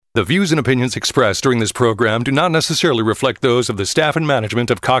The views and opinions expressed during this program do not necessarily reflect those of the staff and management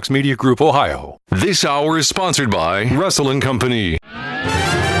of Cox Media Group, Ohio. This hour is sponsored by Russell & Company.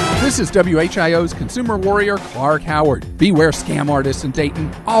 This is WHIO's consumer warrior, Clark Howard. Beware scam artists in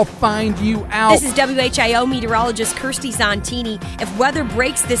Dayton. I'll find you out. This is WHIO meteorologist Kirsty Zontini. If weather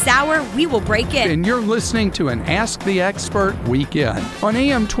breaks this hour, we will break it. And you're listening to an Ask the Expert weekend on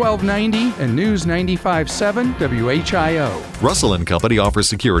AM 1290 and News 95.7 WHIO. Russell & Company offers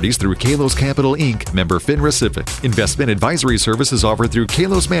securities through Kalos Capital Inc., member FINRA SIPC. Investment advisory services offered through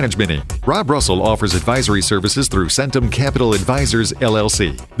Kalos Management Inc. Rob Russell offers advisory services through Centum Capital Advisors,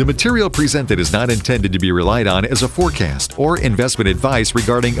 LLC. The material presented is not intended to be relied on as a forecast or investment advice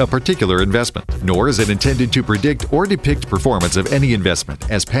regarding a particular investment, nor is it intended to predict or depict performance of any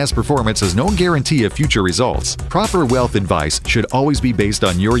investment, as past performance is no guarantee of future results. Proper wealth advice should always be based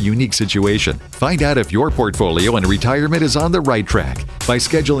on your unique situation. Find out if your portfolio and retirement is on the right track by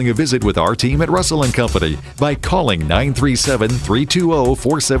scheduling a visit with our team at Russell & Company, by calling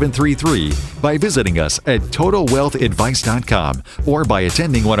 937-320-4733, by visiting us at TotalWealthAdvice.com, or by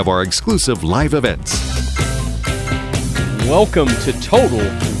attending one of our exclusive live events. Welcome to Total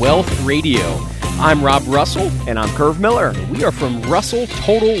Wealth Radio. I'm Rob Russell. And I'm Curve Miller. We are from Russell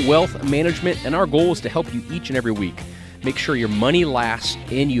Total Wealth Management, and our goal is to help you each and every week make sure your money lasts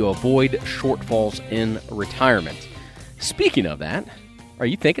and you avoid shortfalls in retirement. Speaking of that, are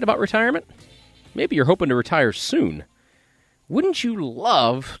you thinking about retirement? Maybe you're hoping to retire soon. Wouldn't you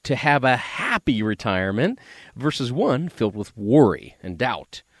love to have a happy retirement versus one filled with worry and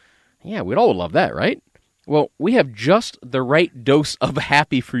doubt? Yeah, we'd all love that, right? Well, we have just the right dose of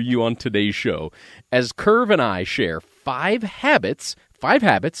happy for you on today's show, as Curve and I share five habits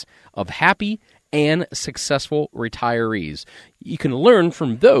of happy and successful retirees. You can learn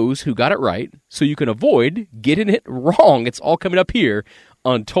from those who got it right, so you can avoid getting it wrong. It's all coming up here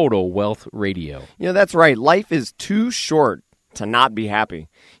on Total Wealth Radio. That's right. Life is too short to not be happy.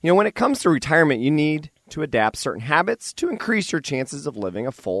 When it comes to retirement, you need to adapt certain habits to increase your chances of living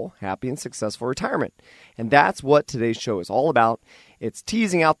a full, happy, and successful retirement. And that's what today's show is all about. It's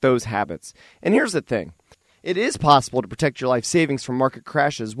teasing out those habits. And here's the thing. It is possible to protect your life savings from market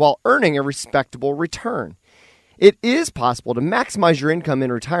crashes while earning a respectable return. It is possible to maximize your income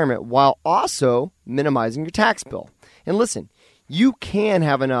in retirement while also minimizing your tax bill. And listen, you can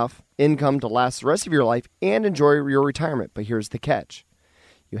have enough income to last the rest of your life and enjoy your retirement. But here's the catch.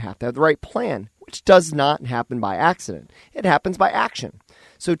 You have to have the right plan, which does not happen by accident. It happens by action.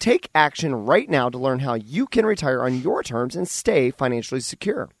 So take action right now to learn how you can retire on your terms and stay financially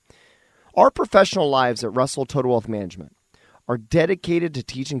secure. Our professional lives at Russell Total Wealth Management are dedicated to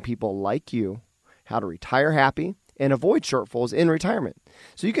teaching people like you how to retire happy and avoid shortfalls in retirement.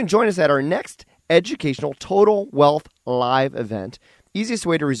 So you can join us at our next educational Total Wealth Live event. Easiest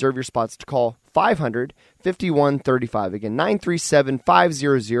way to reserve your spots to call 500-5135. Again,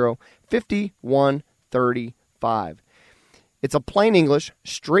 937-500-5135. It's a plain English,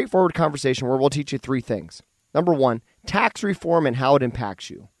 straightforward conversation where we'll teach you three things. Number one, tax reform and how it impacts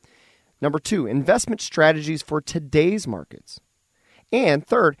you. Number two, investment strategies for today's markets. And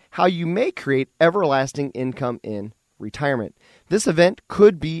third, how you may create everlasting income in retirement. This event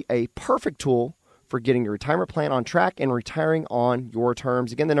could be a perfect tool for getting your retirement plan on track and retiring on your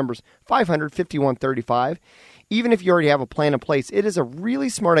terms. Again, the number's 500-5135. Even if you already have a plan in place, it is a really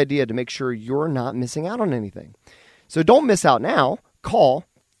smart idea to make sure you're not missing out on anything. So don't miss out now. Call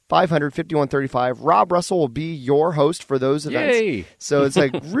 500-5135. Rob Russell will be your host for those events. Yay! So it's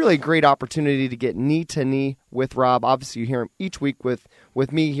a really great opportunity to get knee to knee with Rob. Obviously, you hear him each week with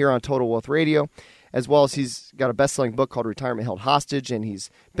me here on Total Wealth Radio, as well as he's got a best-selling book called Retirement Held Hostage, and he's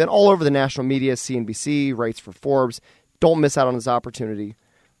been all over the national media, CNBC, writes for Forbes. Don't miss out on this opportunity.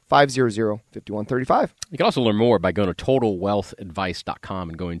 500-5135. You can also learn more by going to TotalWealthAdvice.com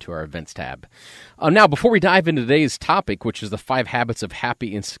and going to our events tab. Now, before we dive into today's topic, which is the 5 habits of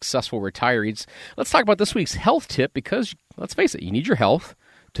happy and successful retirees, let's talk about this week's health tip because, let's face it, you need your health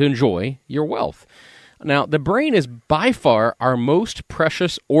to enjoy your wealth. Now, the brain is by far our most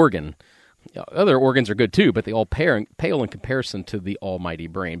precious organ. Other organs are good too, but they all pale in comparison to the almighty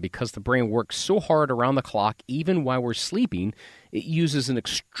brain. Because the brain works so hard around the clock, even while we're sleeping, it uses an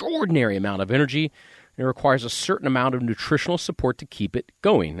extraordinary amount of energy. And it requires a certain amount of nutritional support to keep it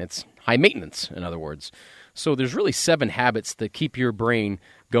going. It's high maintenance, in other words. So there's really 7 habits that keep your brain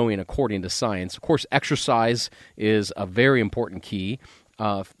going according to science. Of course, exercise is a very important key.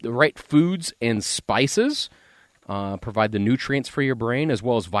 The right foods and spices provide the nutrients for your brain, as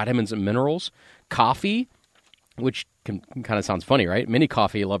well as vitamins and minerals. Coffee, which kind of sounds funny, right? Many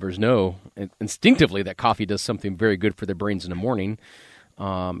coffee lovers know instinctively that coffee does something very good for their brains in the morning.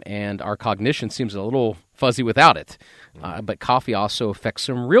 and our cognition seems a little fuzzy without it. But coffee also affects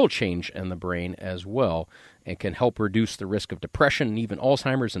some real change in the brain as well, and can help reduce the risk of depression and even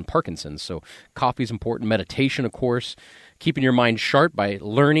Alzheimer's and Parkinson's. So coffee is important. Meditation, of course, keeping your mind sharp by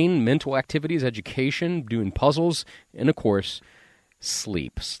learning, mental activities, education, doing puzzles, and, of course,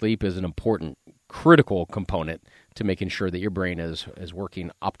 sleep. Sleep is an important, critical component to making sure that your brain is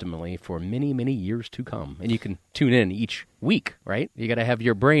working optimally for many, many years to come. And you can tune in each week, right? You got to have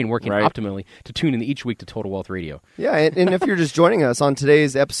your brain working optimally to tune in each week to Total Wealth Radio. Yeah, and if you're just joining us on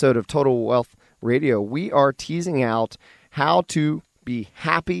today's episode of Total Wealth Radio, we are teasing out how to be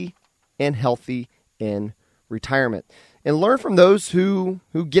happy and healthy in retirement and learn from those who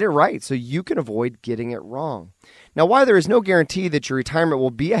get it right so you can avoid getting it wrong. Now, while there is no guarantee that your retirement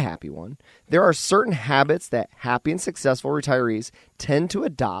will be a happy one, there are certain habits that happy and successful retirees tend to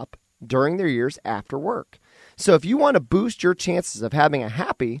adopt during their years after work. So if you want to boost your chances of having a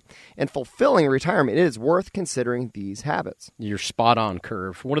happy and fulfilling retirement, it is worth considering these habits. You're spot on,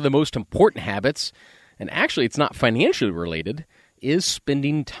 Curve. One of the most important habits, and actually it's not financially related, is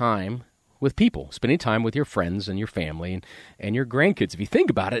spending time with people, spending time with your friends and your family and your grandkids. If you think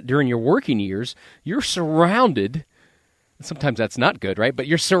about it, during your working years, you're surrounded, sometimes that's not good, right? But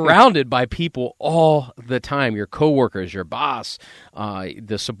you're surrounded by people all the time, your coworkers, your boss,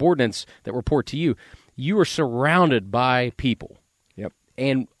 the subordinates that report to you. You are surrounded by people. Yep.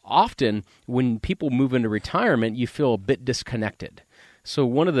 And often when people move into retirement, you feel a bit disconnected. So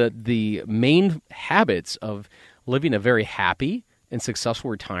one of the main habits of living a very happy and successful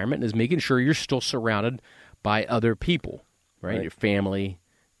retirement is making sure you're still surrounded by other people, right? Your family,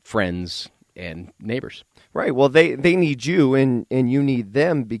 friends, and neighbors. Right. Well, they need you and you need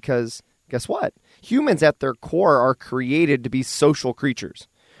them because guess what? Humans at their core are created to be social creatures.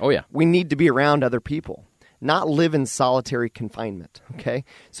 Oh, yeah. We need to be around other people, not live in solitary confinement, okay?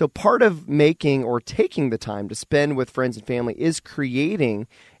 So part of making or taking the time to spend with friends and family is creating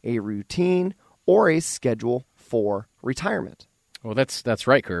a routine or a schedule for retirement. Well, that's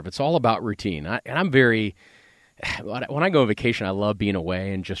right, Curve. It's all about routine. When I go on vacation, I love being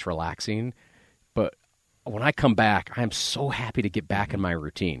away and just relaxing. But when I come back, I'm so happy to get back in my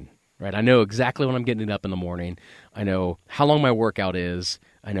routine, right? I know exactly when I'm getting up in the morning. I know how long my workout is.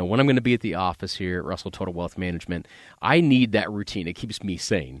 I know when I'm going to be at the office here at Russell Total Wealth Management. I need that routine. It keeps me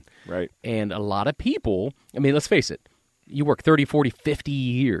sane. Right. And a lot of people, I mean, let's face it, you work 30, 40, 50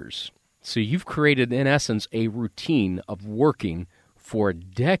 years. So you've created, in essence, a routine of working for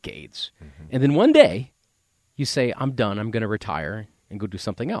decades. Mm-hmm. And then one day, you say, I'm done, I'm going to retire and go do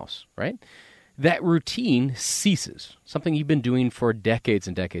something else, right? That routine ceases, something you've been doing for decades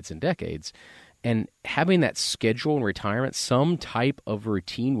and decades and decades. And having that schedule in retirement, some type of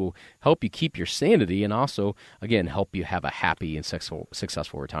routine will help you keep your sanity and also, again, help you have a happy and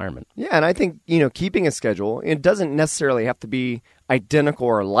successful retirement. Yeah, and I think, keeping a schedule, it doesn't necessarily have to be identical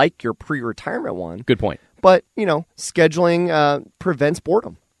or like your pre-retirement one. Good point. But, scheduling prevents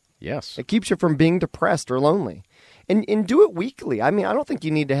boredom. Yes. It keeps you from being depressed or lonely. And do it weekly. I mean, I don't think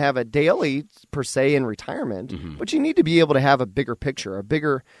you need to have a daily, per se, in retirement, but you need to be able to have a bigger picture, a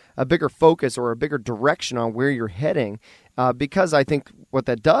bigger focus or a bigger direction on where you're heading, because I think what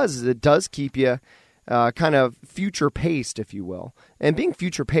that does is it does keep you kind of future-paced, if you will. And being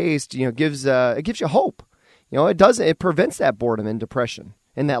future-paced, gives you hope. It prevents that boredom and depression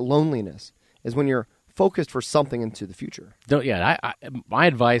and that loneliness is when you're focused for something into the future. My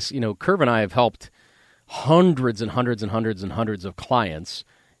advice, Curve and I have helped hundreds and hundreds and hundreds and hundreds of clients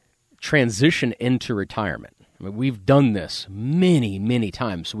transition into retirement. I mean, we've done this many, many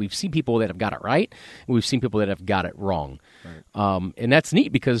times. So we've seen people that have got it right, and we've seen people that have got it wrong. Right. And that's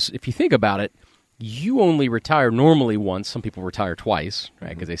neat because if you think about it, you only retire normally once. Some people retire twice,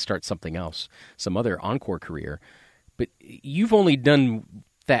 right, because they start something else, some other encore career. But you've only done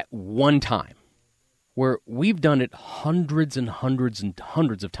that one time, where we've done it hundreds and hundreds and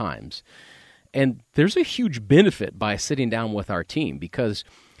hundreds of times. And there's a huge benefit by sitting down with our team because,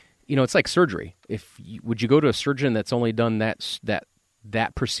 it's like surgery. Would you go to a surgeon that's only done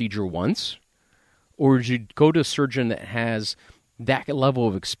that procedure once? Or would you go to a surgeon that has that level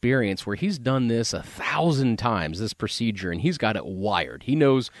of experience where he's done this 1,000 times, this procedure, and he's got it wired? He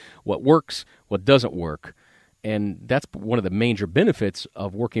knows what works, what doesn't work. And that's one of the major benefits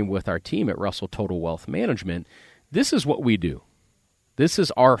of working with our team at Russell Total Wealth Management. This is what we do. This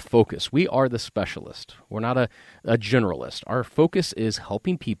is our focus. We are the specialist. We're not a generalist. Our focus is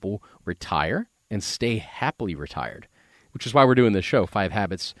helping people retire and stay happily retired, which is why we're doing this show, 5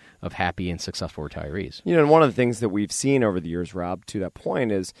 Habits of Happy and Successful Retirees. And one of the things that we've seen over the years, Rob, to that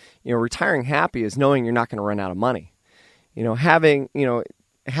point is, retiring happy is knowing you're not going to run out of money.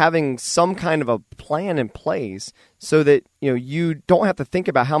 having some kind of a plan in place so that, you don't have to think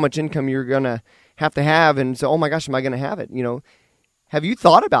about how much income you're going to have and say, oh my gosh, am I going to have it? Have you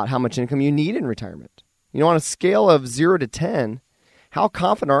thought about how much income you need in retirement? On a scale of 0 to 10, how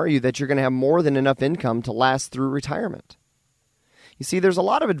confident are you that you're going to have more than enough income to last through retirement? You see, there's a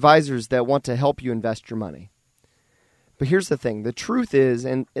lot of advisors that want to help you invest your money. But here's the thing. The truth is,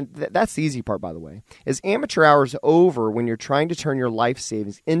 and that's the easy part, by the way, is amateur hour is over when you're trying to turn your life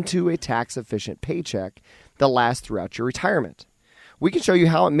savings into a tax-efficient paycheck that lasts throughout your retirement. We can show you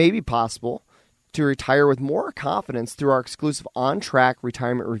how it may be possible to retire with more confidence through our exclusive On-Track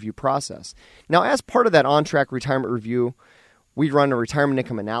Retirement Review process. Now, as part of that On-Track Retirement Review, we run a retirement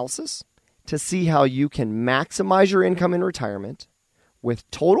income analysis to see how you can maximize your income in retirement with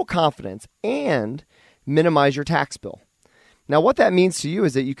total confidence and minimize your tax bill. Now, what that means to you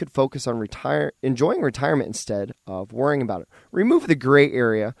is that you could focus on enjoying retirement instead of worrying about it. Remove the gray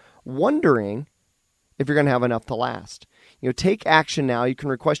area, wondering if you're going to have enough to last. Take action now. You can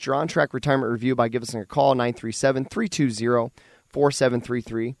request your On-Track Retirement Review by giving us a call,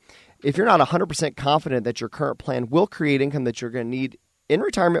 937-320-4733. If you're not 100% confident that your current plan will create income that you're going to need in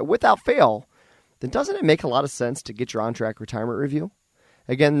retirement without fail, then doesn't it make a lot of sense to get your On-Track Retirement Review?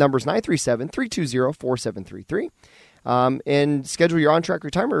 Again, number is 937-320-4733. And schedule your On-Track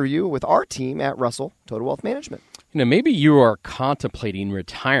Retirement Review with our team at Russell Total Wealth Management. Maybe you are contemplating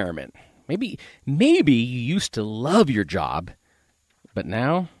retirement. Maybe you used to love your job, but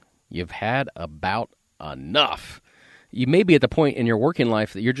now you've had about enough. You may be at the point in your working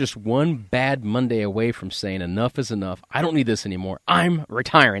life that you're just one bad Monday away from saying enough is enough. I don't need this anymore. I'm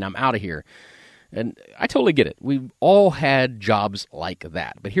retiring. I'm out of here. And I totally get it. We've all had jobs like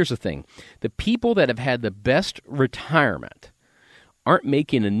that. But here's the thing. The people that have had the best retirement aren't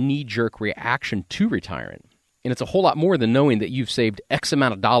making a knee-jerk reaction to retirement. And it's a whole lot more than knowing that you've saved X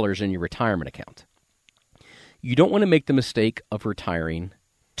amount of dollars in your retirement account. You don't want to make the mistake of retiring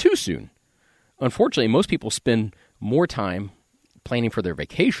too soon. Unfortunately, most people spend more time planning for their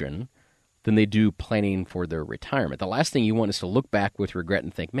vacation than they do planning for their retirement. The last thing you want is to look back with regret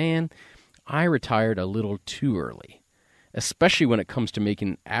and think, man, I retired a little too early, especially when it comes to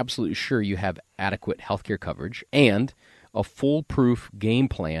making absolutely sure you have adequate healthcare coverage and a foolproof game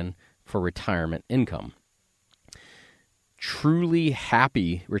plan for retirement income. Truly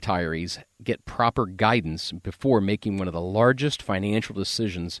happy retirees get proper guidance before making one of the largest financial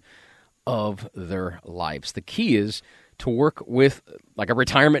decisions of their lives. The key is to work with like a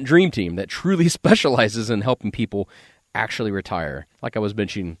retirement dream team that truly specializes in helping people actually retire. Like I was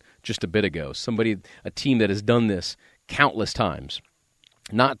mentioning just a bit ago, a team that has done this countless times.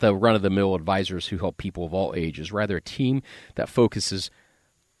 Not the run-of-the-mill advisors who help people of all ages, rather a team that focuses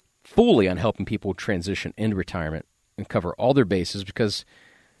fully on helping people transition into retirement and cover all their bases because,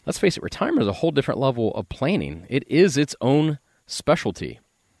 let's face it, retirement is a whole different level of planning. It is its own specialty.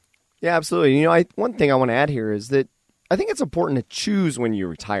 Yeah, absolutely. One thing I want to add here is that I think it's important to choose when you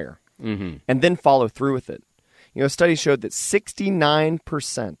retire and then follow through with it. A study showed that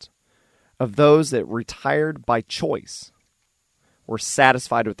 69% of those that retired by choice were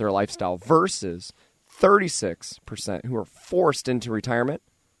satisfied with their lifestyle versus 36% who were forced into retirement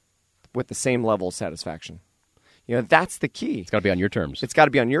with the same level of satisfaction. That's the key. It's got to be on your terms. It's got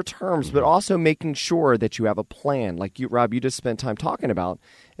to be on your terms, but also making sure that you have a plan. Like you, Rob, you just spent time talking about,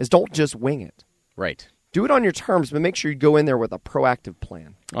 is don't just wing it. Right. Do it on your terms, but make sure you go in there with a proactive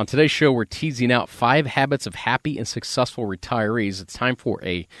plan. On today's show, we're teasing out 5 habits of happy and successful retirees. It's time for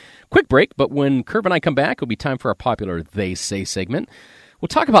a quick break, but when Curb and I come back, it'll be time for our popular They Say segment. We'll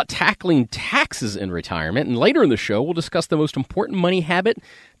talk about tackling taxes in retirement, and later in the show, we'll discuss the most important money habit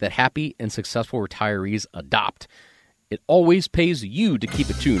that happy and successful retirees adopt. It always pays you to keep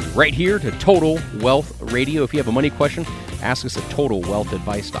it tuned right here to Total Wealth Radio. If you have a money question, ask us at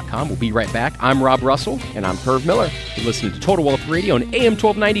TotalWealthAdvice.com. We'll be right back. I'm Rob Russell. And I'm Curve Miller. You're listening to Total Wealth Radio on AM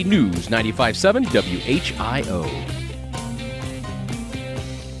 1290 News 95.7 WHIO.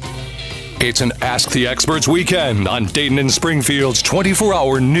 It's an Ask the Experts weekend on Dayton and Springfield's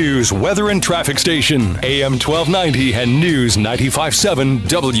 24-hour news, weather, and traffic station, AM 1290 and News 95.7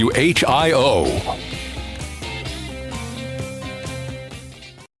 WHIO.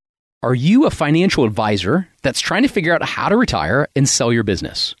 Are you a financial advisor that's trying to figure out how to retire and sell your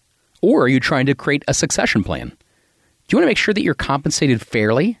business? Or are you trying to create a succession plan? Do you want to make sure that you're compensated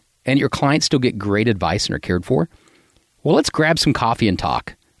fairly and your clients still get great advice and are cared for? Well, let's grab some coffee and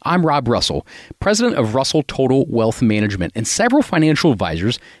talk. I'm Rob Russell, president of Russell Total Wealth Management, and several financial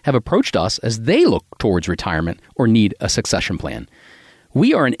advisors have approached us as they look towards retirement or need a succession plan.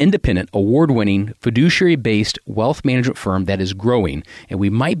 We are an independent, award-winning, fiduciary-based wealth management firm that is growing, and we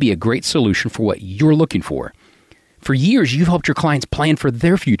might be a great solution for what you're looking for. For years, you've helped your clients plan for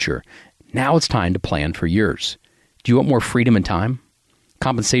their future. Now it's time to plan for yours. Do you want more freedom and time?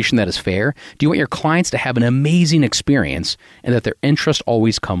 Compensation that is fair? Do you want your clients to have an amazing experience and that their interests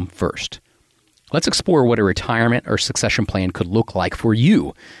always come first? Let's explore what a retirement or succession plan could look like for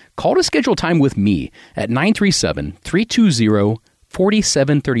you. Call to schedule time with me at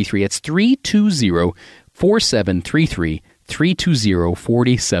 937-320-4733. It's 320-4733,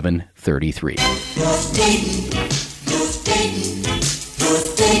 320-4733.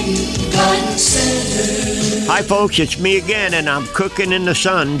 Hi folks, it's me again, and I'm cooking in the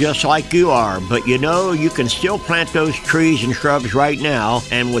sun just like you are. But you know, you can still plant those trees and shrubs right now,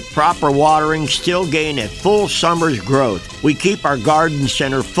 and with proper watering, still gain a full summer's growth. We keep our garden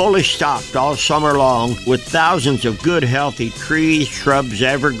center fully stocked all summer long with thousands of good, healthy trees, shrubs,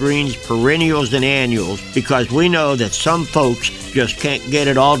 evergreens, perennials, and annuals, because we know that some folks just can't get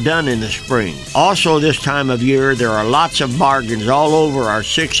it all done in the spring. Also, this time of year, there are lots of bargains all over our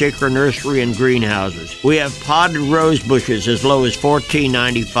 6-acre nursery and greenhouses. We have potted rose bushes as low as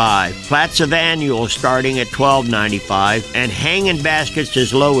 $14.95, plats of annuals starting at $12.95, and hanging baskets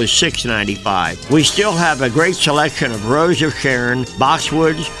as low as $6.95. We still have a great selection of Rose of Sharon,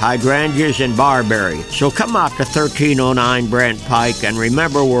 boxwoods, hydrangeas, and barberry. So come out to 1309 Brant Pike, and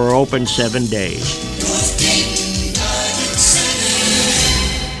remember, we're open 7 days.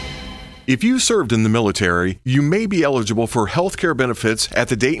 If you served in the military, you may be eligible for health care benefits at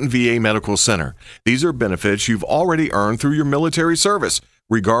the Dayton VA Medical Center. These are benefits you've already earned through your military service.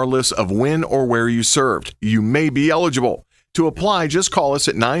 Regardless of when or where you served, you may be eligible. To apply, just call us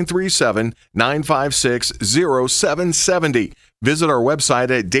at 937-956-0770. Visit our website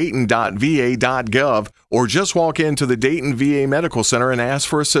at dayton.va.gov or just walk into the Dayton VA Medical Center and ask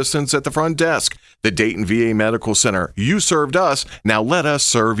for assistance at the front desk. The Dayton VA Medical Center. You served us, now let us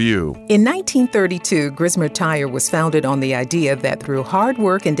serve you. In 1932, Grismer Tire was founded on the idea that through hard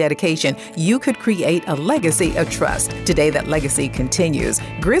work and dedication, you could create a legacy of trust. Today, that legacy continues.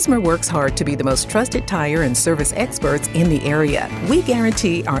 Grismer works hard to be the most trusted tire and service experts in the area. We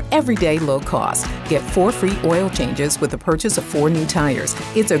guarantee our everyday low cost. Get 4 free oil changes with the purchase of 4 new tires.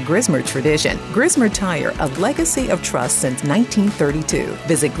 It's a Grismer tradition. Grismer Tire, a legacy of trust since 1932.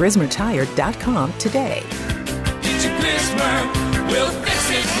 Visit GrismerTire.com today. It's a Grismer, we'll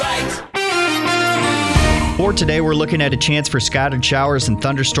fix it right. For today, we're looking at a chance for scattered showers and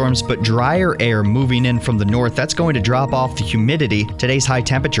thunderstorms, but drier air moving in from the north. That's going to drop off the humidity. Today's high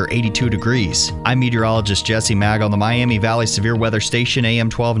temperature, 82 degrees. I'm meteorologist Jesse Mag on the Miami Valley Severe Weather Station, AM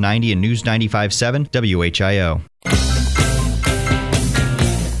 1290 and News 95.7 WHIO.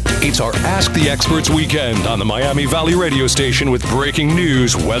 It's our Ask the Experts weekend on the Miami Valley radio station with breaking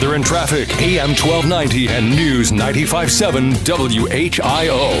news, weather, and traffic. AM 1290 and News 95.7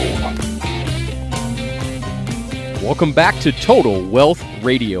 WHIO. Welcome back to Total Wealth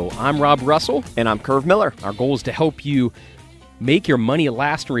Radio. I'm Rob Russell. And I'm Curve Miller. Our goal is to help you make your money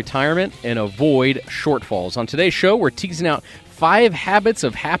last in retirement and avoid shortfalls. On today's show, we're teasing out 5 habits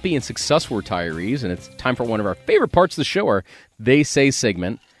of happy and successful retirees, and it's time for one of our favorite parts of the show, our They Say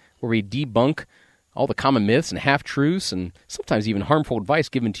segment, where we debunk all the common myths and half-truths and sometimes even harmful advice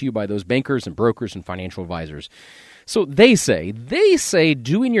given to you by those bankers and brokers and financial advisors. So they say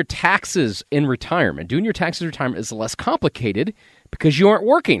doing your taxes in retirement is less complicated because you aren't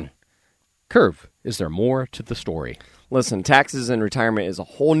working. Curve, is there more to the story? Listen, taxes in retirement is a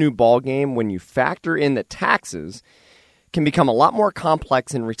whole new ballgame when you factor in that taxes can become a lot more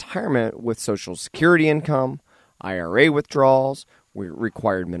complex in retirement with Social Security income, IRA withdrawals,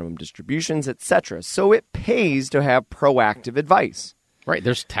 required minimum distributions, etc. So it pays to have proactive advice. Right.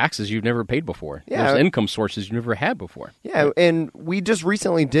 There's taxes you've never paid before. Yeah. There's income sources you never had before. Yeah, and we just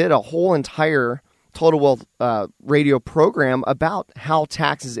recently did a whole entire Total Wealth radio program about how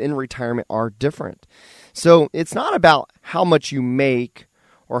taxes in retirement are different. So it's not about how much you make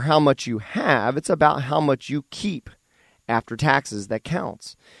or how much you have. It's about how much you keep after taxes that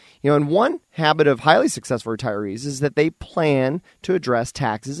counts. And one habit of highly successful retirees is that they plan to address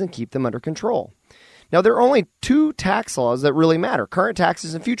taxes and keep them under control. Now, there are only 2 tax laws that really matter, current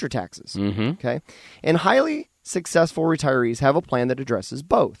taxes and future taxes. Okay, and highly successful retirees have a plan that addresses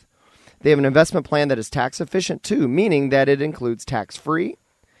both. They have an investment plan that is tax efficient too, meaning that it includes tax-free,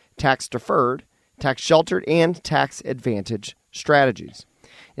 tax-deferred, tax-sheltered, and tax-advantage strategies.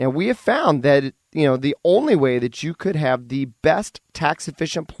 Now, we have found that the only way that you could have the best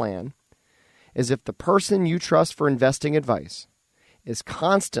tax-efficient plan is if the person you trust for investing advice is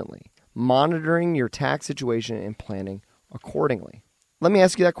constantly monitoring your tax situation and planning accordingly. let me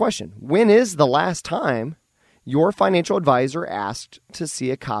ask you that question. When is the last time your financial advisor asked to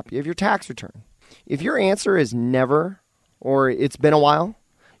see a copy of your tax return? If your answer is never, or it's been a while,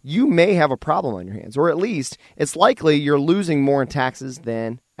 you may have a problem on your hands, or at least it's likely you're losing more in taxes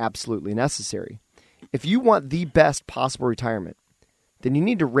than absolutely necessary. If you want the best possible retirement, then you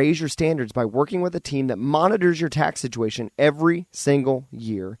need to raise your standards by working with a team that monitors your tax situation every single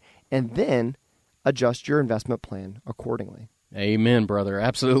year and then adjust your investment plan accordingly. Amen, brother.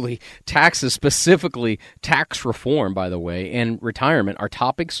 Absolutely. Taxes, specifically tax reform, by the way, and retirement are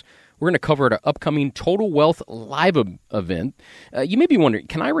topics we're going to cover at our upcoming Total Wealth Live event. You may be wondering,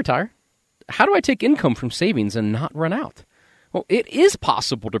 can I retire? How do I take income from savings and not run out? Well, it is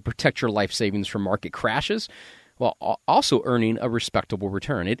possible to protect your life savings from market crashes while also earning a respectable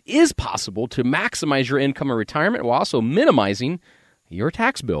return. It is possible to maximize your income in retirement while also minimizing your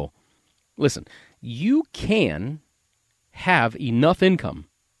tax bill. Listen, you can have enough income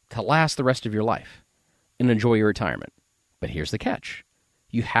to last the rest of your life and enjoy your retirement. But here's the catch.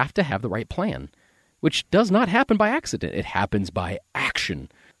 You have to have the right plan, which does not happen by accident. It happens by action.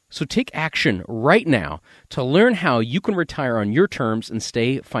 So take action right now to learn how you can retire on your terms and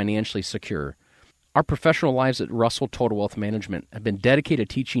stay financially secure. Our professional lives at Russell Total Wealth Management have been dedicated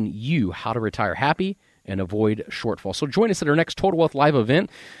to teaching you how to retire happy and avoid shortfall. So join us at our next Total Wealth Live event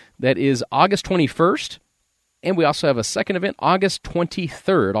that is August 21st. And we also have a second event, August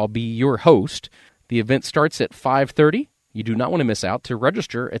 23rd. I'll be your host. The event starts at 5:30. You do not want to miss out. To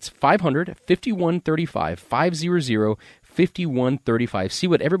register, it's 500-5135, 500-5135. See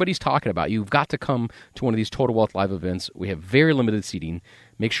what everybody's talking about. You've got to come to one of these Total Wealth Live events. We have very limited seating.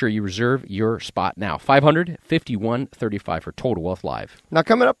 Make sure you reserve your spot now. 500-5135 for Total Wealth Live. Now,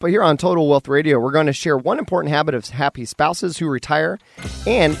 coming up here on Total Wealth Radio, we're going to share one important habit of happy spouses who retire.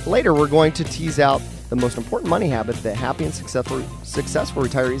 And later, we're going to tease out the most important money habit that happy and successful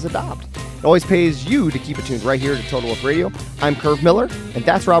retirees adopt. It always pays you to keep it tuned right here to Total Wealth Radio. I'm Curve Miller, and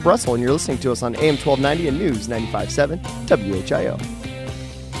that's Rob Russell, and you're listening to us on AM 1290 and News 95.7 WHIO.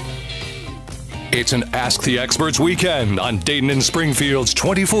 It's an Ask the Experts weekend on Dayton and Springfield's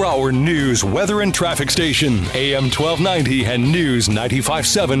 24-hour news, weather, and traffic station, AM 1290 and News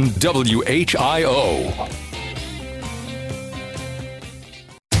 95.7 WHIO.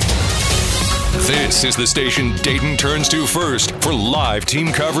 This is the station Dayton turns to first for live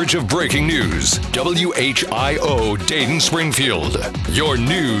team coverage of breaking news. WHIO Dayton Springfield. Your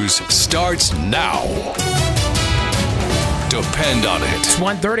news starts now. Depend on it. It's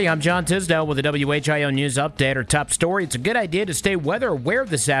 1:30. I'm John Tisdale with the WHIO News Update. Our top story. It's a good idea to stay weather aware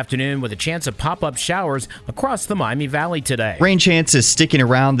this afternoon with a chance of pop-up showers across the Miami Valley today. Rain chance is sticking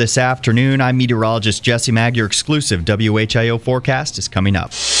around this afternoon. I'm meteorologist Jesse Mag. Your exclusive WHIO forecast is coming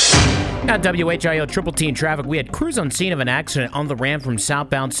up. At WHIO Triple T in traffic, we had crews on scene of an accident on the ramp from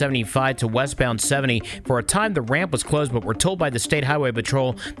southbound 75 to westbound 70. For a time, the ramp was closed, but we're told by the State Highway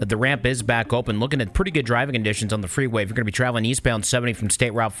Patrol that the ramp is back open. Looking at pretty good driving conditions on the freeway. If you're going to be traveling eastbound 70 from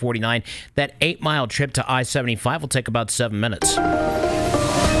State Route 49, that 8-mile trip to I-75 will take about 7 minutes.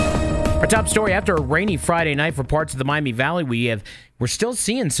 Our top story, after a rainy Friday night for parts of the Miami Valley, we're still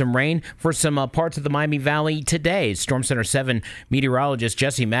seeing some rain for some parts of the Miami Valley today. Storm Center 7 meteorologist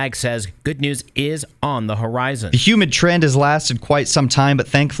Jesse Mag says good news is on the horizon. The humid trend has lasted quite some time, but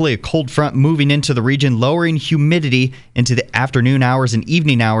thankfully a cold front moving into the region, lowering humidity into the afternoon hours and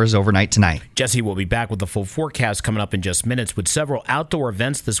evening hours overnight tonight. Jesse will be back with the full forecast coming up in just minutes with several outdoor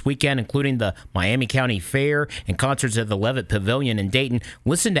events this weekend, including the Miami County Fair and concerts at the Levitt Pavilion in Dayton.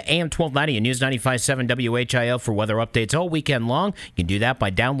 Listen to AM 1290 and News 95.7 WHIO for weather updates all weekend long. You can do that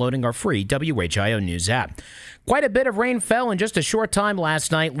by downloading our free WHIO News app. Quite a bit of rain fell in just a short time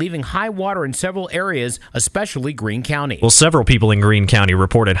last night, leaving high water in several areas, especially Greene County. Well, several people in Greene County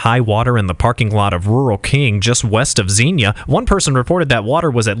reported high water in the parking lot of Rural King, just west of Xenia. One person reported that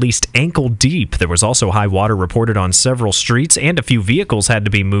water was at least ankle deep. There was also high water reported on several streets, and a few vehicles had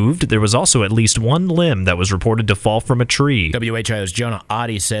to be moved. There was also at least one limb that was reported to fall from a tree. WHIO's Jonah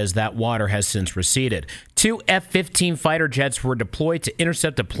Oddie says that water has since receded. 2 F-15 fighter jets were deployed to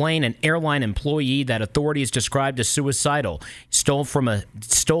intercept a plane and airline employee that authorities described as suicidal. Stole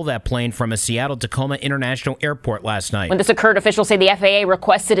that plane from a Seattle-Tacoma International Airport last night. When this occurred, officials say the FAA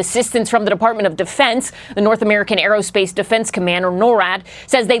requested assistance from the Department of Defense. The North American Aerospace Defense Command, or NORAD,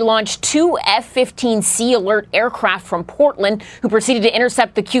 says they launched 2 F-15C Alert aircraft from Portland, who proceeded to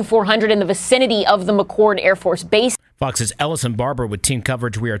intercept the Q-400 in the vicinity of the McChord Air Force Base. Fox's Ellison Barber with team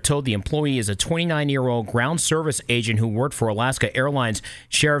coverage. We are told the employee is a 29-year-old ground service agent who worked for Alaska Airlines.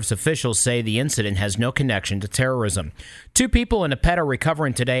 Sheriff's officials say the incident has no connection to terrorism. 2 people and a pet are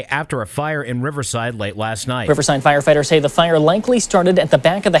recovering today after a fire in Riverside late last night. Riverside firefighters say the fire likely started at the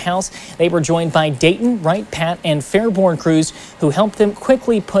back of the house. They were joined by Dayton, Wright, Pat, and Fairborn crews who helped them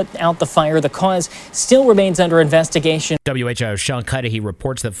quickly put out the fire. The cause still remains under investigation. WHIO's Sean Cudahy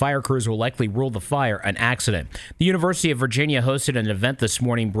reports that fire crews will likely rule the fire an accident. The University of Virginia hosted an event this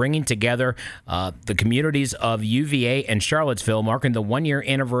morning bringing together the communities of UVA and Charlottesville, marking the 1-year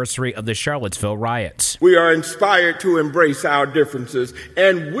anniversary of the Charlottesville riots. We are inspired to embrace our differences,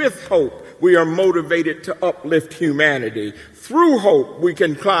 and with hope, we are motivated to uplift humanity. Through hope, we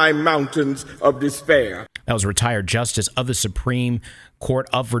can climb mountains of despair. That was retired Justice of the Supreme Court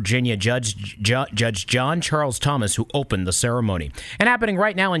of Virginia, Judge John Charles Thomas, who opened the ceremony. And happening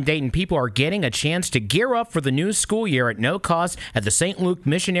right now in Dayton, people are getting a chance to gear up for the new school year at no cost at the St. Luke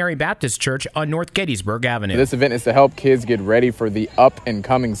Missionary Baptist Church on North Gettysburg Avenue. This event is to help kids get ready for the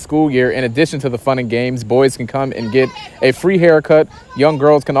up-and-coming school year. In addition to the fun and games, boys can come and get a free haircut. Young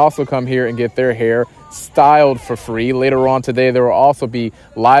girls can also come here and get their hair styled for free. Later on today, there will also be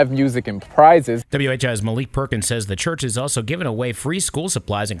live music and prizes. WHI's Malik Perkins says the church is also giving away free school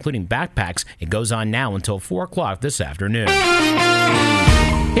supplies, including backpacks. It goes on now until 4 o'clock this afternoon.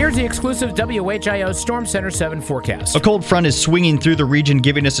 Here's the exclusive WHIO Storm Center 7 forecast. A cold front is swinging through the region,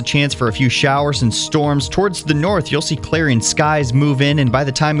 giving us a chance for a few showers and storms. Towards the north, you'll see clearing skies move in, and by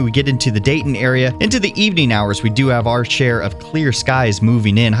the time we get into the Dayton area, into the evening hours, we do have our share of clear skies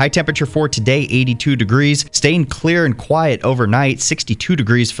moving in. High temperature for today, 82 degrees. Staying clear and quiet overnight, 62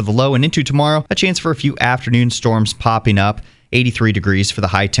 degrees for the low, and into tomorrow, a chance for a few afternoon storms popping up. 83 degrees for the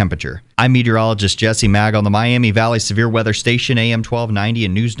high temperature. I'm meteorologist Jesse Mag on the Miami Valley Severe Weather Station, AM 1290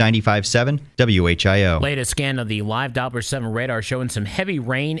 and News 95.7 WHIO. Latest scan of the live Doppler 7 radar showing some heavy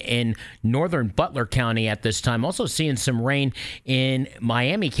rain in northern Butler County at this time. Also seeing some rain in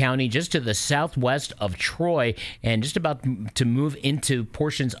Miami County just to the southwest of Troy and just about to move into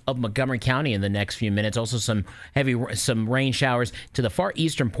portions of Montgomery County in the next few minutes. Also some rain showers to the far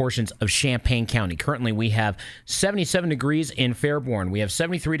eastern portions of Champaign County. Currently we have 77 degrees in Fairborn. We have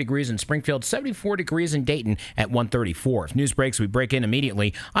 73 degrees in Springfield, 74 degrees in Dayton at 1:34. If news breaks, we break in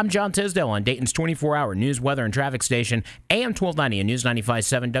immediately. I'm John Tisdale on Dayton's 24-hour news, weather, and traffic station, AM 1290 and News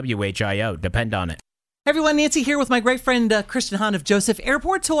 95.7 WHIO. Depend on it. Hey everyone, Nancy here with my great friend Christian Hahn of Joseph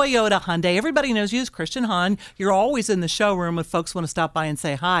Airport Toyota Hyundai. Everybody knows you as Christian Hahn. You're always in the showroom if folks want to stop by and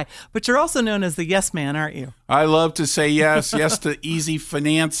say hi, but you're also known as the yes man, aren't you? I love to say yes. Yes to easy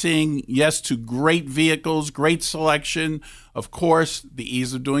financing. Yes to great vehicles, great selection. Of course, the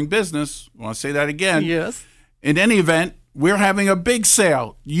ease of doing business. I want to say that again. Yes. In any event, we're having a big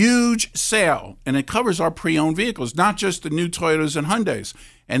sale, huge sale, and it covers our pre-owned vehicles, not just the new Toyotas and Hyundais.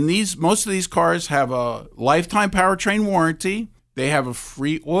 And most of these cars have a lifetime powertrain warranty. They have a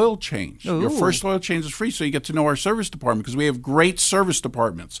free oil change. Ooh. Your first oil change is free, so you get to know our service department because we have great service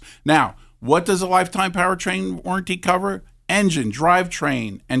departments. Now, what does a lifetime powertrain warranty cover? Engine,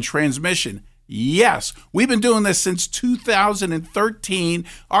 drivetrain, and transmission. Yes, we've been doing this since 2013.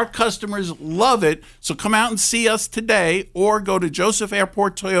 Our customers love it. So come out and see us today or go to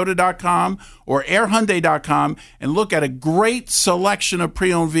josephairporttoyota.com or airhyundai.com and look at a great selection of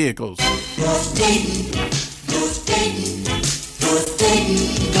pre-owned vehicles. North Dayton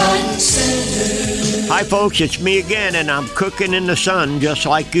Garden Center. Hi folks, it's me again, and I'm cooking in the sun just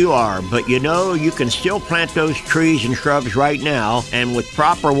like you are. But you know, you can still plant those trees and shrubs right now, and with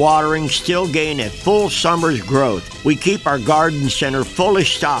proper watering, still gain a full summer's growth. We keep our garden center fully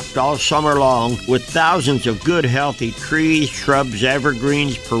stocked all summer long with thousands of good, healthy trees, shrubs,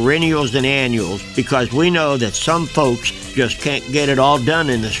 evergreens, perennials, and annuals, because we know that some folks just can't get it all done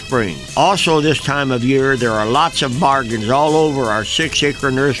in the spring. Also, this time of year, there are lots of bargains all over our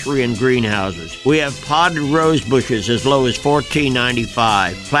 6-acre nursery and greenhouses. We have potted rose bushes as low as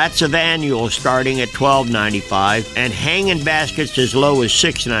 $14.95, plats of annuals starting at $12.95, and hanging baskets as low as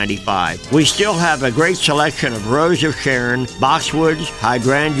 $6.95. We still have a great selection of Rose of Sharon, boxwoods,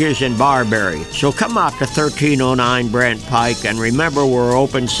 hydrangeas, and barberry. So come out to 1309 Brant Pike, and remember, we're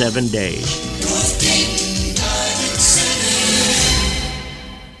open 7 days.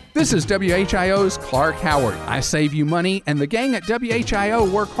 This is WHIO's Clark Howard. I save you money, and the gang at WHIO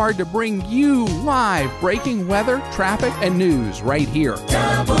work hard to bring you live breaking weather, traffic, and news right here.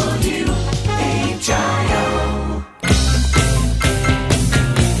 WHIO.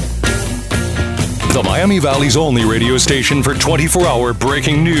 The Miami Valley's only radio station for 24-hour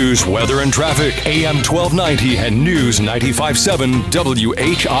breaking news, weather, and traffic. AM 1290 and News 95.7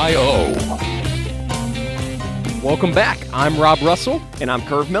 WHIO. Welcome back. I'm Rob Russell. And I'm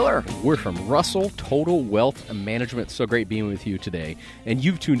Curve Miller. We're from Russell Total Wealth Management. So great being with you today. And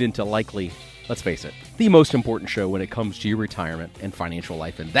you've tuned into likely, let's face it, the most important show when it comes to your retirement and financial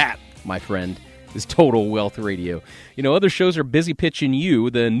life. And that, my friend, is Total Wealth Radio. You know, other shows are busy pitching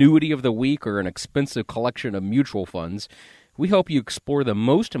you the annuity of the week or an expensive collection of mutual funds. We help you explore the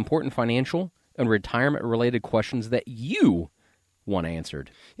most important financial and retirement-related questions that you want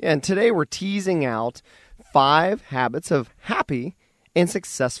answered. Yeah, and today we're teasing out 5 habits of happy and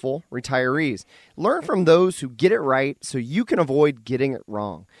successful retirees. Learn from those who get it right so you can avoid getting it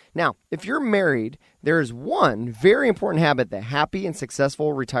wrong. Now, if you're married, there is one very important habit that happy and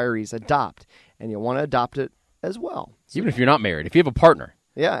successful retirees adopt, and you'll want to adopt it as well. Even if you're not married, if you have a partner.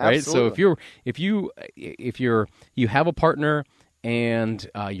 Yeah, right? absolutely. So if you have a partner and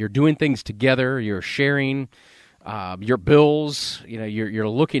you're doing things together, you're sharing your bills, you're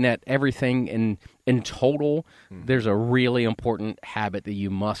looking at everything in total. There's a really important habit that you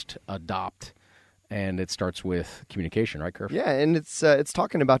must adopt, and it starts with communication, right, Curve? Yeah, and it's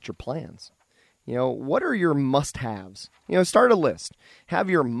talking about your plans. What are your must-haves? Start a list. Have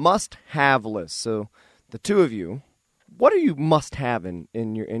your must-have list. So the two of you, what do you must have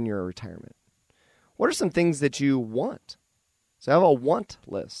in your retirement? What are some things that you want? So have a want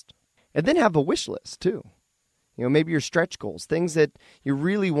list, and then have a wish list too. Maybe your stretch goals, things that you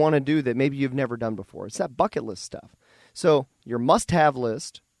really want to do that maybe you've never done before. It's that bucket list stuff. So your must-have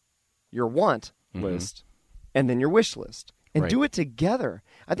list, your want list, and then your wish list. And do it together.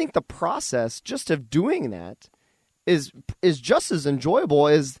 I think the process just of doing that is just as enjoyable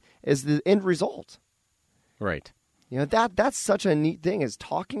as the end result. Right. That's such a neat thing, is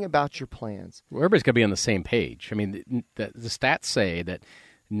talking about your plans. Well, everybody's got to be on the same page. I mean, the stats say that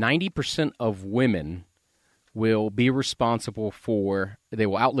 90% of women will be responsible they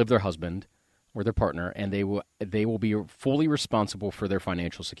will outlive their husband or their partner, and they will be fully responsible for their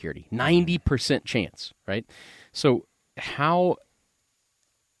financial security. 90% chance, right? So how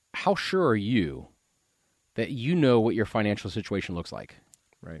sure are you that you know what your financial situation looks like?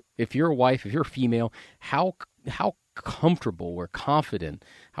 Right. If you're a wife, if you're a female, how comfortable or confident,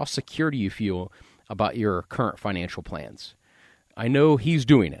 how secure do you feel about your current financial plans? I know he's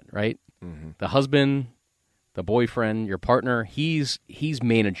doing it, right? Mm-hmm. The husband, the boyfriend, your partner, he's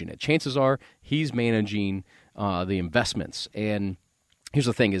managing it. Chances are he's managing the investments. And here's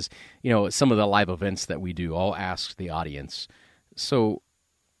the thing is, some of the live events that we do, I'll ask the audience. So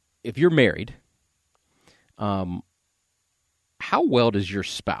if you're married, how well does your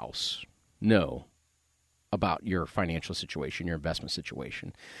spouse know about your financial situation, your investment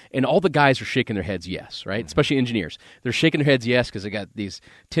situation? And all the guys are shaking their heads yes, right? Mm-hmm. Especially engineers. They're shaking their heads yes because they got these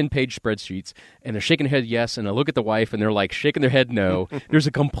 10-page spreadsheets, and they're shaking their head yes, and they look at the wife, and they're like shaking their head no. There's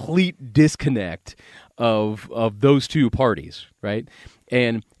a complete disconnect of those two parties, right?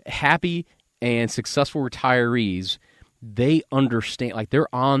 And happy and successful retirees, they understand, like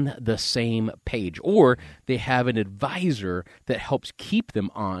they're on the same page, or they have an advisor that helps keep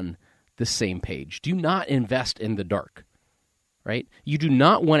them on the same page. Do not invest in the dark, right? You do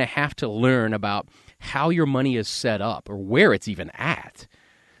not want to have to learn about how your money is set up or where it's even at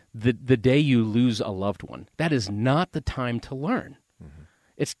the day you lose a loved one. That is not the time to learn.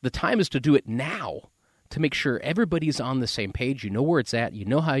 Mm-hmm. The time is to do it now, to make sure everybody's on the same page. You know where it's at. You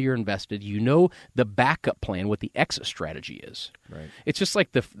know how you're invested. You know the backup plan, what the exit strategy is. Right. It's just like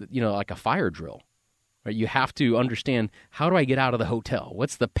like a fire drill. Right? You have to understand, how do I get out of the hotel?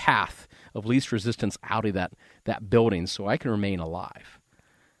 What's the path of least resistance out of that building so I can remain alive?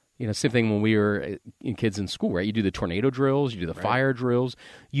 Same thing when we were kids in school, right? You do the tornado drills, you do the fire drills.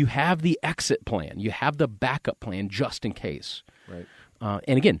 You have the exit plan. You have the backup plan just in case. Right.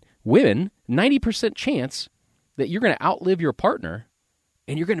 And again, women, 90% chance that you're going to outlive your partner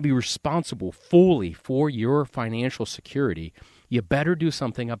and you're going to be responsible fully for your financial security. You better do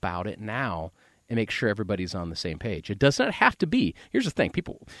something about it now and make sure everybody's on the same page. It does not have to be. Here's the thing.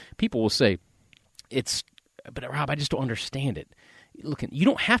 People will say, but Rob, I just don't understand it. Look, you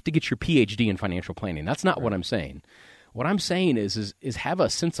don't have to get your PhD in financial planning. That's not what I'm saying. What I'm saying is have a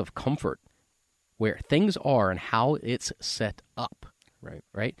sense of comfort where things are and how it's set up.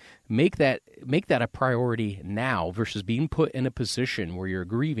 Right. Make that a priority now versus being put in a position where you're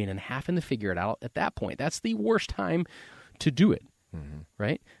grieving and having to figure it out at that point. That's the worst time to do it. Mm-hmm.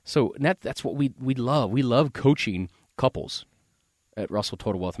 Right. So that's what we love. We love coaching couples at Russell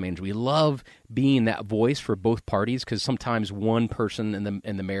Total Wealth Management. We love being that voice for both parties, because sometimes one person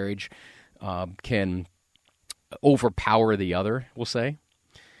in the marriage can overpower the other, we'll say.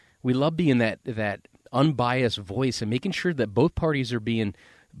 We love being that unbiased voice and making sure that both parties are being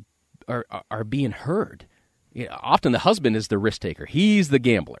heard. often the husband is the risk taker. He's the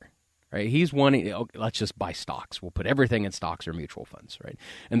gambler. Right? He's wanting, let's just buy stocks. We'll put everything in stocks or mutual funds, right?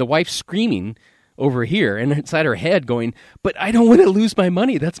 And the wife's screaming over here and inside her head going, but I don't want to lose my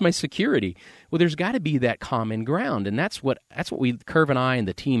money. That's my security. Well, there's got to be that common ground. And that's what we, Curve and I and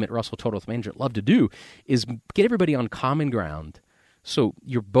the team at Russell Total Wealth Management, love to do, is get everybody on common ground. So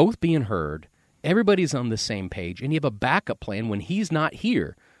you're both being heard, everybody's on the same page, and you have a backup plan when he's not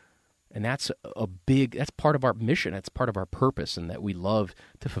here. And that's part of our mission. That's part of our purpose, and that we love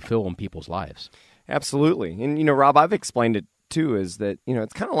to fulfill in people's lives. Absolutely. And, Rob, I've explained it too, is that,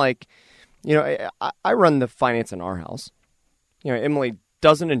 it's kind of like, I run the finance in our house. Emily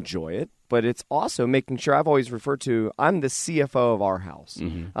doesn't enjoy it, but it's also making sure, I've always referred to, I'm the CFO of our house.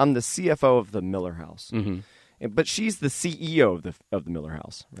 Mm-hmm. I'm the CFO of the Miller house. Mm-hmm. But she's the CEO of the Miller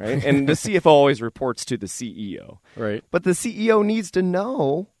house, right? And the CFO always reports to the CEO. Right. But the CEO needs to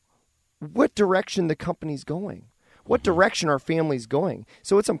know what direction the company's going, what direction our family's going.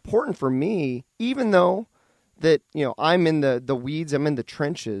 So it's important for me, even though that, I'm in the weeds, I'm in the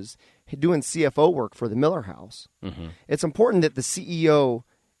trenches doing CFO work for the Miller house. Mm-hmm. It's important that the CEO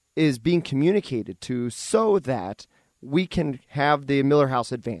is being communicated to so that we can have the Miller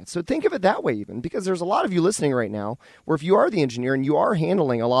house advance. So think of it that way even, because there's a lot of you listening right now where if you are the engineer and you are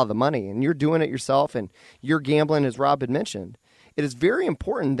handling a lot of the money and you're doing it yourself and you're gambling, as Rob had mentioned, it is very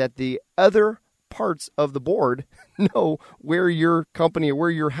important that the other parts of the board know where your company or where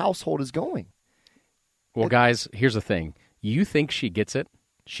your household is going. Well, guys, here's the thing. You think she gets it?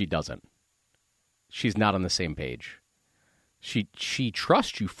 She doesn't. She's not on the same page. She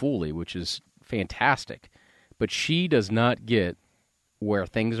trusts you fully, which is fantastic, but she does not get where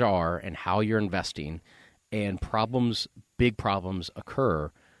things are and how you're investing, and big problems occur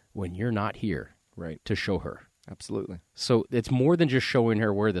when you're not here, right, to show her. Absolutely. So it's more than just showing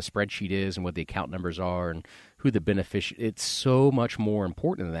her where the spreadsheet is and what the account numbers are and who the beneficiary. It's so much more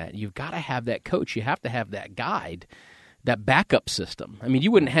important than that. You've got to have that coach. You have to have that guide, that backup system. I mean,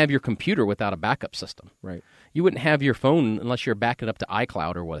 you wouldn't have your computer without a backup system. Right. You wouldn't have your phone unless you're backing up to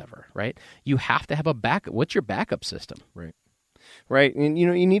iCloud or whatever, right? You have to have a backup. What's your backup system? Right. Right. And,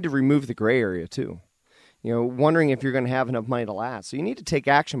 you need to remove the gray area, too. Wondering if you're going to have enough money to last. So you need to take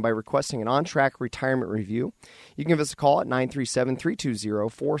action by requesting an on-track retirement review. You can give us a call at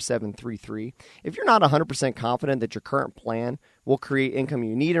 937-320-4733. If you're not 100% confident that your current plan will create income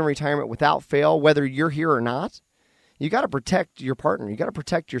you need in retirement without fail, whether you're here or not, you got to protect your partner. You got to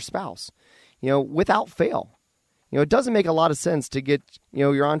protect your spouse, without fail. It doesn't make a lot of sense to get,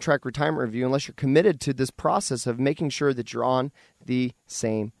 your on-track retirement review unless you're committed to this process of making sure that you're on the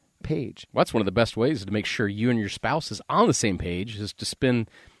same page. Well, that's one of the best ways to make sure you and your spouse is on the same page, is to spend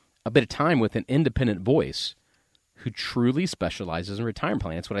a bit of time with an independent voice who truly specializes in retirement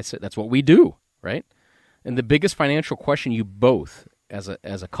planning. That's what I said. That's what we do, right? And the biggest financial question you both, as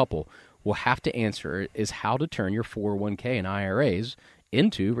a couple, will have to answer is how to turn your 401k and IRAs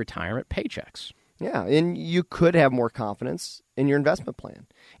into retirement paychecks. Yeah, and you could have more confidence in your investment plan.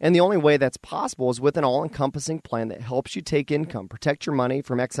 And the only way that's possible is with an all-encompassing plan that helps you take income, protect your money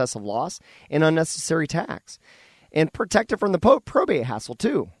from excessive loss and unnecessary tax, and protect it from the probate hassle,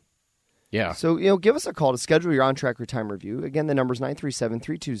 too. Yeah. So, give us a call to schedule your on-track retirement review. Again, the number is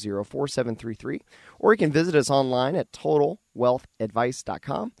 937-320-4733, or you can visit us online at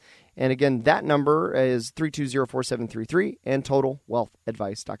totalwealthadvice.com. And again, that number is 320-4733, and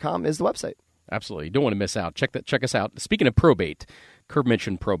totalwealthadvice.com is the website. Absolutely. You don't want to miss out. Check us out. Speaking of probate, Curb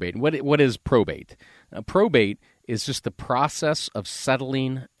mentioned probate. What is probate? Probate is just the process of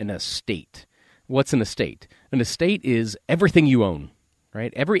settling an estate. What's an estate? An estate is everything you own,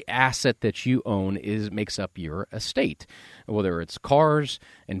 right? Every asset that you own makes up your estate, whether it's cars,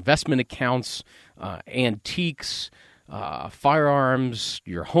 investment accounts, antiques, firearms,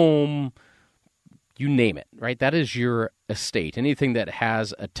 your home, you name it, right? That is your estate. Anything that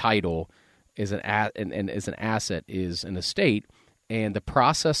has a title is an asset is an estate, and the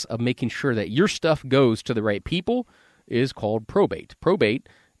process of making sure that your stuff goes to the right people is called probate. Probate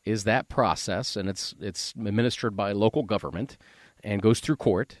is that process, and it's administered by local government and goes through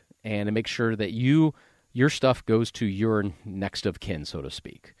court, and it makes sure that your stuff goes to your next of kin, so to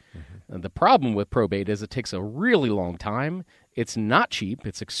speak. Mm-hmm. And the problem with probate is it takes a really long time. It's not cheap.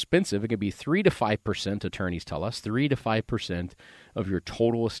 It's expensive. It can be 3 to 5%, attorneys tell us, 3 to 5% of your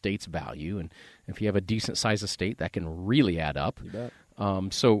total estate's value. And if you have a decent-sized estate, that can really add up. You bet.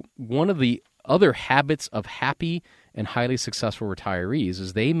 So one of the other habits of happy and highly successful retirees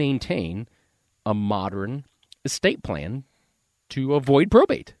is they maintain a modern estate plan to avoid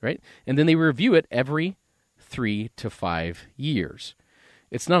probate, right? And then they review it every 3 to 5 years.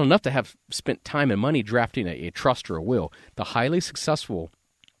 It's not enough to have spent time and money drafting a trust or a will. The highly successful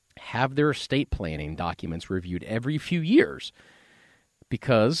have their estate planning documents reviewed every few years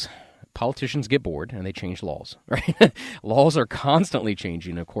because politicians get bored and they change laws, right? Laws are constantly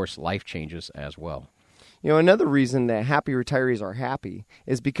changing. Of course, life changes as well. Another reason that happy retirees are happy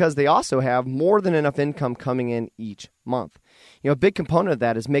is because they also have more than enough income coming in each month. A big component of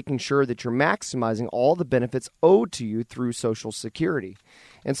that is making sure that you're maximizing all the benefits owed to you through Social Security.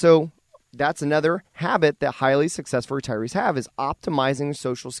 And so that's another habit that highly successful retirees have, is optimizing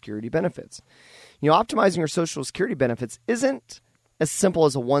Social Security benefits. Optimizing your Social Security benefits isn't as simple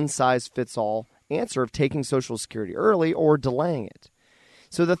as a one-size-fits-all answer of taking Social Security early or delaying it.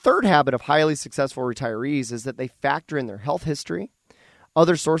 So the third habit of highly successful retirees is that they factor in their health history,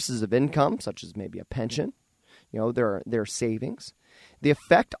 other sources of income, such as maybe a pension, their savings, the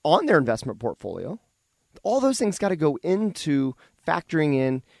effect on their investment portfolio. All those things got to go into factoring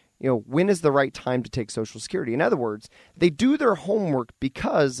in, when is the right time to take Social Security. In other words, they do their homework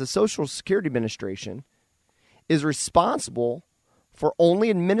because the Social Security Administration is responsible for only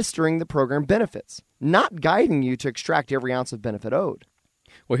administering the program benefits, not guiding you to extract every ounce of benefit owed.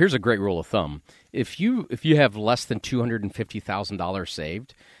 Well, here's a great rule of thumb. If you have less than $250,000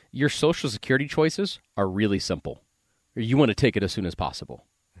 saved, your Social Security choices are really simple. You want to take it as soon as possible,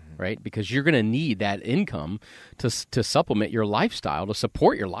 right? Because you're going to need that income to supplement your lifestyle, to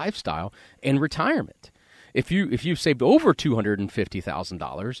support your lifestyle in retirement. If you've saved over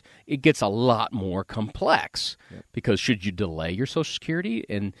 $250,000, it gets a lot more complex because should you delay your Social Security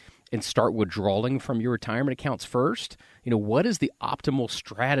and start withdrawing from your retirement accounts first, what is the optimal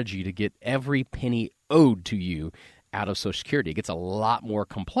strategy to get every penny owed to you out of Social Security? It gets a lot more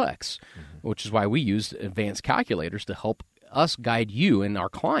complex, which is why we use advanced calculators to help us guide you and our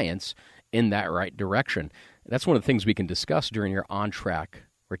clients in that right direction. That's one of the things we can discuss during your on-track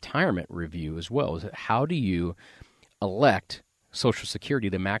retirement review as well, is how do you elect Social Security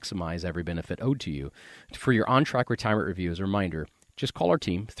to maximize every benefit owed to you. For your on-track retirement review, as a reminder, just call our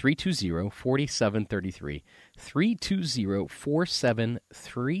team, 320-4733,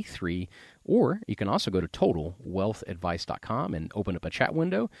 320-4733, or you can also go to TotalWealthAdvice.com and open up a chat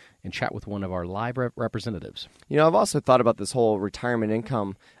window and chat with one of our live representatives. I've also thought about this whole retirement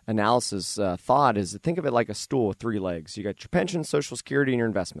income analysis thought is to think of it like a stool with three legs. You got your pension, Social Security, and your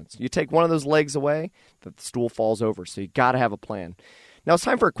investments. You take one of those legs away, the stool falls over, so you got to have a plan. Now, it's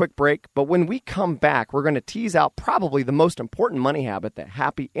time for a quick break, but when we come back, we're going to tease out probably the most important money habit that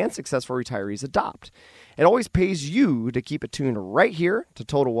happy and successful retirees adopt. It always pays you to keep it tuned right here to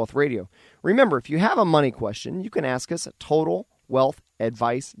Total Wealth Radio. Remember, if you have a money question, you can ask us at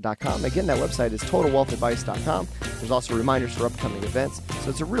TotalWealthAdvice.com. Again, that website is TotalWealthAdvice.com. There's also reminders for upcoming events,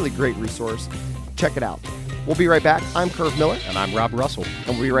 so it's a really great resource. Check it out. We'll be right back. I'm Curve Miller. And I'm Rob Russell.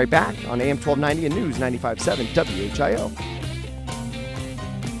 And we'll be right back on AM 1290 and News 95.7 WHIO.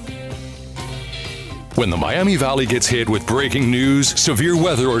 When the Miami Valley gets hit with breaking news, severe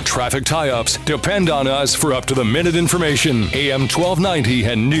weather, or traffic tie-ups, depend on us for up-to-the-minute information. AM 1290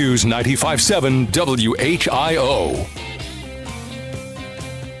 and News 95.7 WHIO.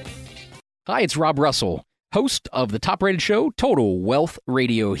 Hi, it's Rob Russell, host of the top-rated show, Total Wealth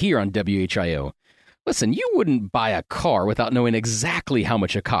Radio, here on WHIO. Listen, you wouldn't buy a car without knowing exactly how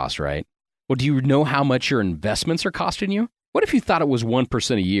much it costs, right? Well, do you know how much your investments are costing you? What if you thought it was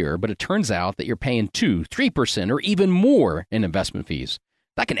 1% a year, but it turns out that you're paying 2%, 3%, or even more in investment fees?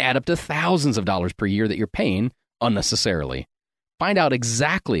 That can add up to thousands of dollars per year that you're paying unnecessarily. Find out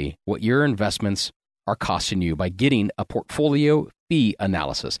exactly what your investments are costing you by getting a portfolio fee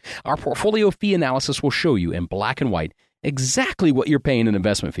analysis. Our portfolio fee analysis will show you in black and white exactly what you're paying in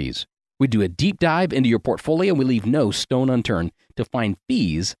investment fees. We do a deep dive into your portfolio and we leave no stone unturned to find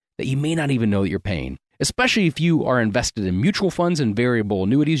fees that you may not even know that you're paying. Especially if you are invested in mutual funds and variable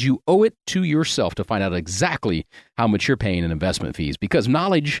annuities, you owe it to yourself to find out exactly how much you're paying in investment fees, because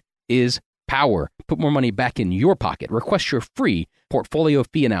knowledge is power. Put more money back in your pocket. Request your free portfolio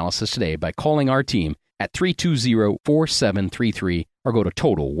fee analysis today by calling our team at 320-4733 or go to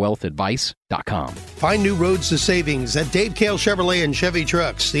TotalWealthAdvice.com. Find new roads to savings at Dave Cale Chevrolet and Chevy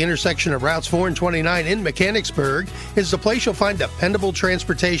Trucks. The intersection of Routes 4 and 29 in Mechanicsburg is the place you'll find dependable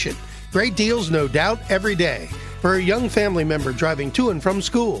transportation. Great deals, no doubt, every day. For a young family member driving to and from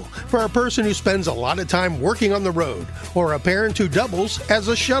school, for a person who spends a lot of time working on the road, or a parent who doubles as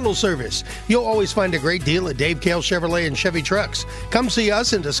a shuttle service, you'll always find a great deal at Dave Cale Chevrolet and Chevy Trucks. Come see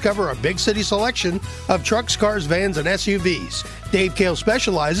us and discover a big city selection of trucks, cars, vans, and SUVs. Dave Kale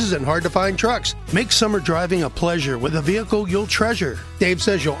specializes in hard-to-find trucks. Make summer driving a pleasure with a vehicle you'll treasure. Dave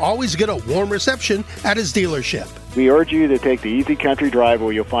says you'll always get a warm reception at his dealership. We urge you to take the easy country drive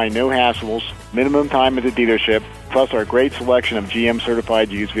where you'll find no hassles, minimum time at the dealership, plus our great selection of GM-certified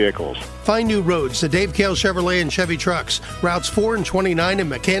used vehicles. Find new roads to Dave Kale Chevrolet and Chevy Trucks, routes 4 and 29 in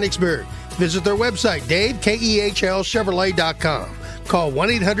Mechanicsburg. Visit their website, DaveKehlChevrolet.com. Call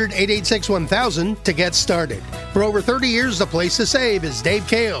 1-800-886-1000 to get started. For over 30 years, the place to save is Dave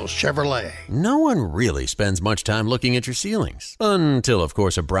Kale Chevrolet. No one really spends much time looking at your ceilings. Until, of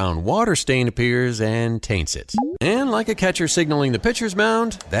course, a brown water stain appears and taints it. And like a catcher signaling the pitcher's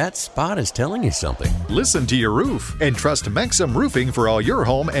mound, that spot is telling you something. Listen to your roof and trust Maxim Roofing for all your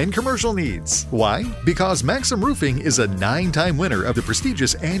home and commercial needs. Why? Because Maxim Roofing is a 9-time winner of the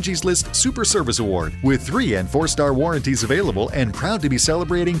prestigious Angie's List Super Service Award with 3- and 4-star warranties available and proud to be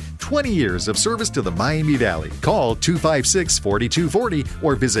celebrating 20 years of service to the Miami Valley. Call 256-4240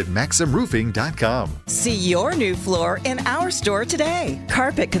 or visit MaximRoofing.com. See your new floor in our store today.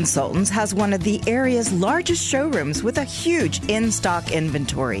 Carpet Consultants has one of the area's largest showrooms with a huge in-stock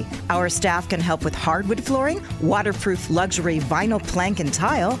inventory. Our staff can help with hardwood flooring, waterproof luxury vinyl plank and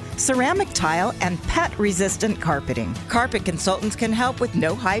tile, ceramic tile, and pet-resistant carpeting. Carpet Consultants can help with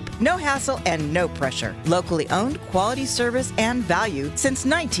no hype, no hassle, and no pressure. Locally owned, quality service, and value since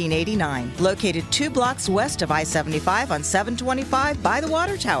 1989. Located 2 blocks west of I-75 on 725 by the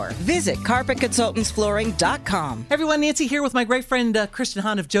Water Tower. Visit carpetconsultantsflooring.com. Everyone, Nancy here with my great friend Christian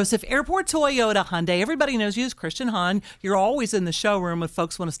Hahn of Joseph Airport Toyota Hyundai. Everybody knows you as Christian Hahn. You're always in the showroom if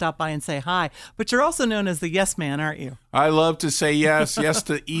folks want to stop by and say hi. But you're also known as the yes man, aren't you? I love to say yes. Yes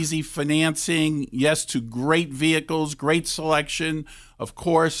to easy financing. Yes to great vehicles, great selection. Of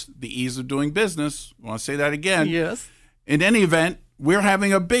course, the ease of doing business. I want to say that again. Yes. In any event, we're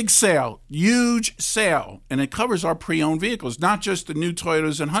having a big sale, huge sale, and it covers our pre-owned vehicles, not just the new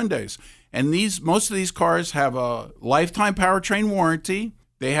Toyotas and Hyundais. And most of these cars have a lifetime powertrain warranty.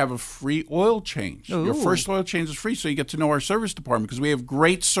 They have a free oil change. Ooh. Your first oil change is free, so you get to know our service department because we have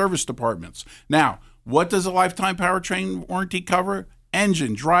great service departments. Now, what does a lifetime powertrain warranty cover?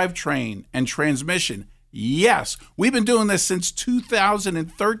 Engine, drivetrain, and transmission. Yes, we've been doing this since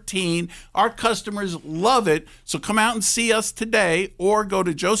 2013. Our customers love it. So come out and see us today or go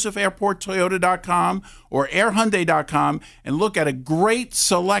to josephairporttoyota.com or airhyundai.com and look at a great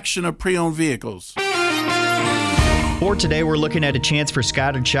selection of pre-owned vehicles. For today, we're looking at a chance for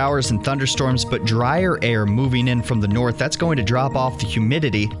scattered showers and thunderstorms, but drier air moving in from the north. That's going to drop off the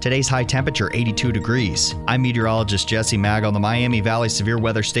humidity. Today's high temperature, 82 degrees. I'm meteorologist Jesse Mag on the Miami Valley Severe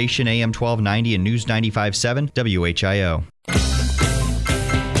Weather Station, AM 1290 and News 95.7 WHIO.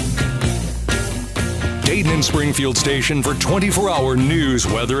 Dayton and Springfield station for 24-hour news,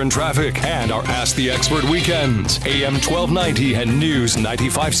 weather, and traffic, and our Ask the Expert weekends. AM 1290 and News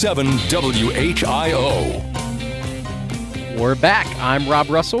 95.7 WHIO. We're back. I'm Rob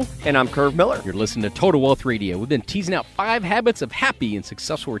Russell. And I'm Curve Miller. You're listening to Total Wealth Radio. We've been teasing out 5 habits of happy and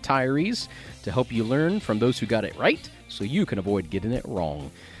successful retirees to help you learn from those who got it right so you can avoid getting it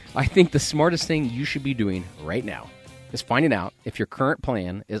wrong. I think the smartest thing you should be doing right now is finding out if your current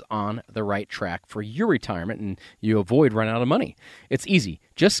plan is on the right track for your retirement and you avoid running out of money. It's easy.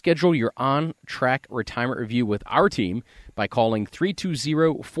 Just schedule your on-track retirement review with our team by calling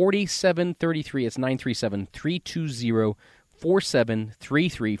 320-4733. It's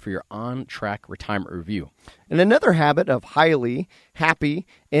 937-320-4733 for your on-track retirement review. And another habit of highly happy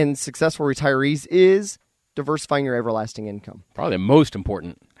and successful retirees is diversifying your everlasting income. Probably the most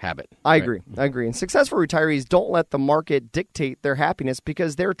important habit. I agree. And successful retirees don't let the market dictate their happiness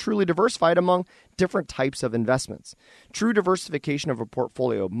because they're truly diversified among different types of investments. True diversification of a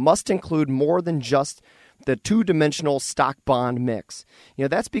portfolio must include more than just the two-dimensional stock-bond mix.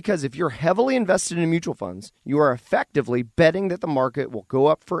 That's because if you're heavily invested in mutual funds, you are effectively betting that the market will go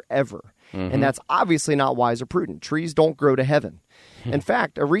up forever. Mm-hmm. And that's obviously not wise or prudent. Trees don't grow to heaven. In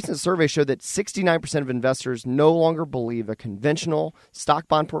fact, a recent survey showed that 69% of investors no longer believe a conventional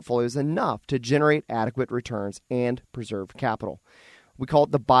stock-bond portfolio is enough to generate adequate returns and preserve capital. We call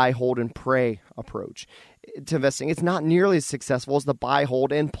it the buy, hold, and pray approach to investing. It's not nearly as successful as the buy,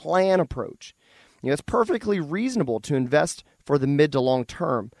 hold, and plan approach. It's perfectly reasonable to invest for the mid to long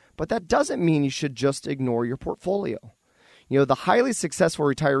term, but that doesn't mean you should just ignore your portfolio. The highly successful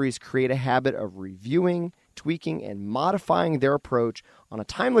retirees create a habit of reviewing, tweaking, and modifying their approach on a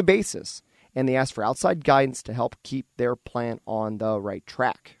timely basis, and they ask for outside guidance to help keep their plan on the right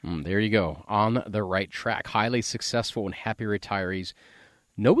track. There you go, on the right track. Highly successful and happy retirees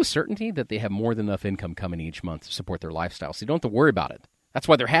know with certainty that they have more than enough income coming each month to support their lifestyle, so you don't have to worry about it. That's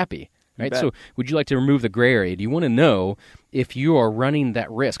why they're happy. Right? So would you like to remove the gray area? Do you want to know if you are running that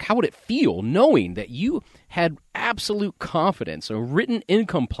risk? How would it feel knowing that you had absolute confidence, a written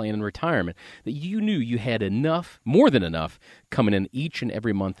income plan in retirement, that you knew you had enough, more than enough, coming in each and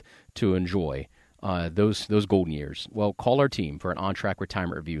every month to enjoy those golden years? Well, call our team for an on-track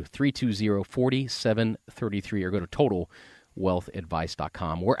retirement review, 320-4733, or go to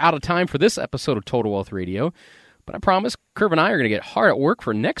TotalWealthAdvice.com. We're out of time for this episode of Total Wealth Radio, but I promise Curve and I are going to get hard at work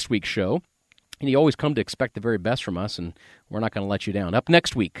for next week's show. And you always come to expect the very best from us, and we're not going to let you down. Up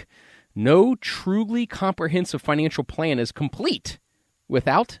next week, no truly comprehensive financial plan is complete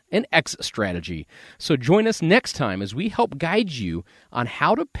without an exit strategy. So join us next time as we help guide you on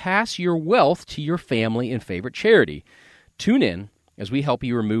how to pass your wealth to your family and favorite charity. Tune in as we help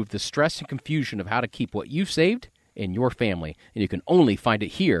you remove the stress and confusion of how to keep what you've saved in your family. And you can only find it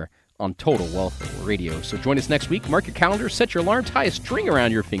here on Total Wealth Radio. So join us next week. Mark your calendar, set your alarm, tie a string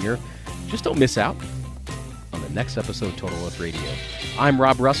around your finger. Just don't miss out on the next episode of Total Wealth Radio. I'm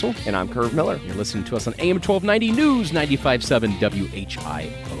Rob Russell. And I'm Curve Miller. You're listening to us on AM 1290 News 95.7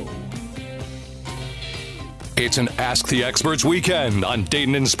 WHIO. It's an Ask the Experts weekend on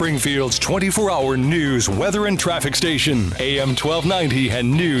Dayton and Springfield's 24-hour news, weather, and traffic station. AM 1290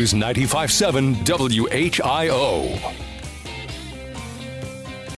 and News 95.7 WHIO.